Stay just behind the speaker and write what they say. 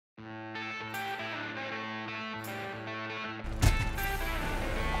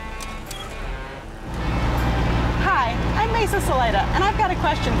Meisa Salaita, and I've got a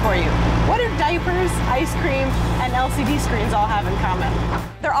question for you. What do diapers, ice cream, and LCD screens all have in common?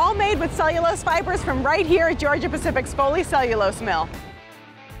 They're all made with cellulose fibers from right here at Georgia Pacific's Foley Cellulose Mill.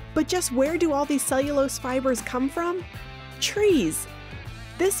 But just where do all these cellulose fibers come from? Trees.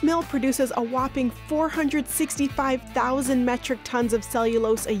 This mill produces a whopping 465,000 metric tons of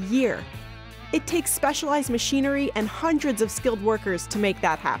cellulose a year. It takes specialized machinery and hundreds of skilled workers to make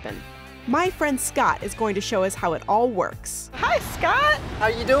that happen. My friend Scott is going to show us how it all works. Hi, Scott. How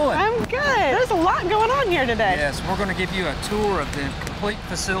you doing? I'm good. There's a lot going on here today. Yes, we're going to give you a tour of the complete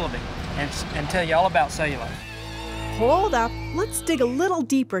facility and tell you all about cellulose. Hold up, let's dig a little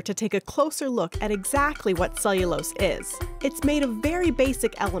deeper to take a closer look at exactly what cellulose is. It's made of very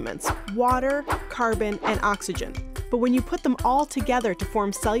basic elements, water, carbon, and oxygen. But when you put them all together to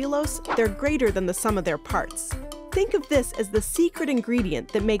form cellulose, they're greater than the sum of their parts. Think of this as the secret ingredient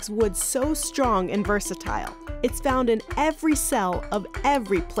that makes wood so strong and versatile. It's found in every cell of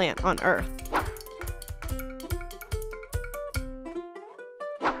every plant on Earth.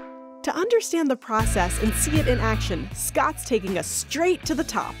 To understand the process and see it in action, Scott's taking us straight to the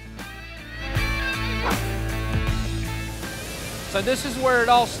top. So this is where it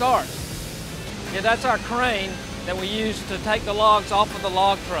all starts. Yeah, that's our crane that we use to take the logs off of the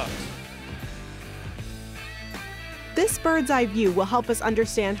log trucks. This bird's eye view will help us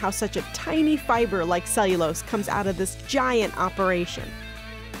understand how such a tiny fiber like cellulose comes out of this giant operation.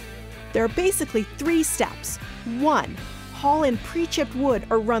 There are basically 3 steps. 1. Haul in pre-chipped wood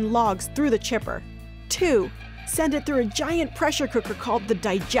or run logs through the chipper. 2. Send it through a giant pressure cooker called the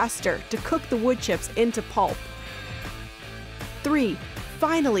digester to cook the wood chips into pulp. 3.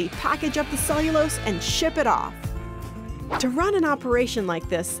 Finally, package up the cellulose and ship it off. To run an operation like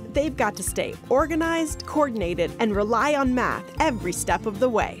this, they've got to stay organized, coordinated, and rely on math every step of the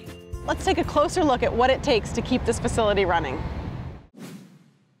way. Let's take a closer look at what it takes to keep this facility running.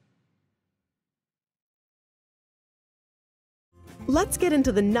 Let's get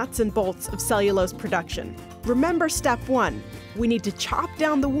into the nuts and bolts of cellulose production. Remember step 1, we need to chop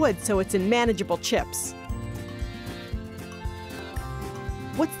down the wood so it's in manageable chips.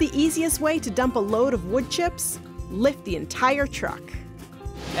 What's the easiest way to dump a load of wood chips? Lift the entire truck.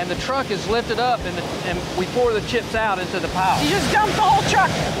 And the truck is lifted up and we pour the chips out into the pile. You just dump the whole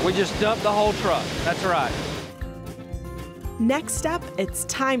truck. We just dump the whole truck, that's right. Next step, it's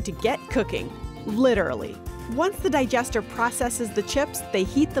time to get cooking, literally. Once the digester processes the chips, they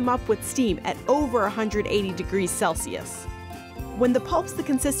heat them up with steam at over 180 degrees Celsius. When the pulp's the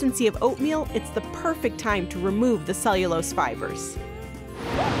consistency of oatmeal, it's the perfect time to remove the cellulose fibers.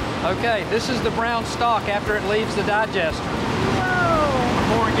 Okay, this is the brown stalk after it leaves the digester. Whoa!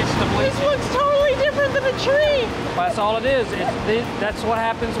 Before it gets to bleaching. This looks totally different than a tree. That's all it is. That's what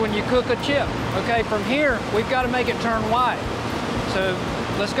happens when you cook a chip. Okay, from here, we've got to make it turn white. So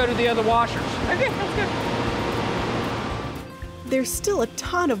let's go to the other washers. Okay, let's go. There's still a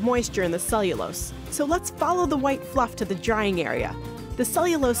ton of moisture in the cellulose, so let's follow the white fluff to the drying area. The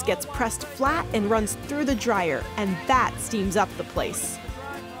cellulose gets pressed flat and runs through the dryer, and that steams up the place.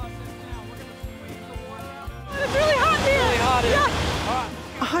 It's really hot here. Really hot here. Yeah. All right.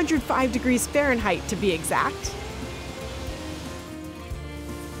 105 degrees Fahrenheit to be exact.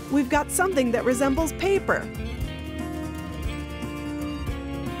 We've got something that resembles paper.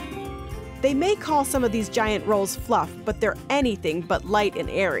 They may call some of these giant rolls fluff, but they're anything but light and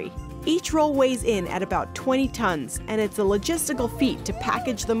airy. Each roll weighs in at about 20 tons, and it's a logistical feat to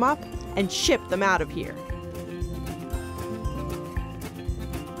package them up and ship them out of here.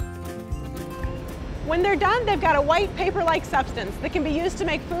 When they're done, they've got a white paper-like substance that can be used to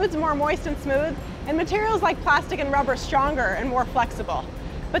make foods more moist and smooth, and materials like plastic and rubber stronger and more flexible.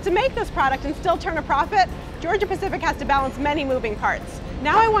 But to make this product and still turn a profit, Georgia Pacific has to balance many moving parts.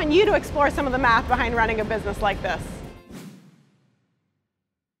 Now I want you to explore some of the math behind running a business like this.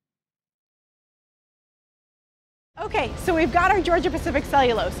 Okay, so we've got our Georgia Pacific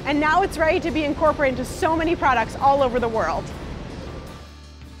cellulose, and now it's ready to be incorporated into so many products all over the world.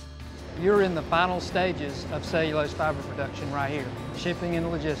 You're in the final stages of cellulose fiber production right here, shipping and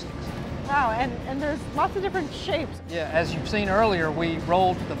logistics. Wow, and there's lots of different shapes. Yeah, as you've seen earlier, we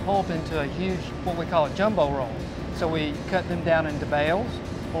rolled the pulp into a huge, what we call a jumbo roll. So we cut them down into bales,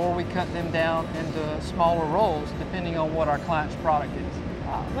 or we cut them down into smaller rolls, depending on what our client's product is.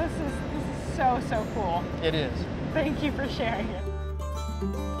 Wow, this is so cool. It is. Thank you for sharing it.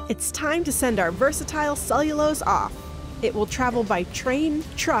 It's time to send our versatile cellulose off. It will travel by train,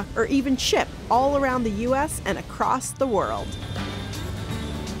 truck, or even ship all around the U.S. and across the world.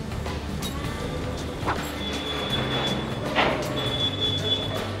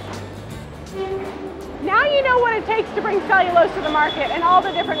 Now you know what it takes to bring cellulose to the market and all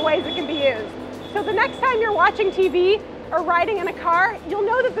the different ways it can be used. So the next time you're watching TV or riding in a car, you'll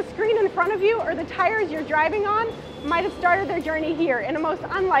know that the screen in front of you or the tires you're driving on might have started their journey here in a most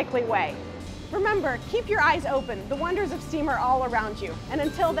unlikely way. Remember, keep your eyes open. The wonders of steam are all around you. And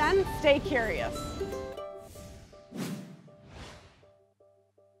until then, stay curious.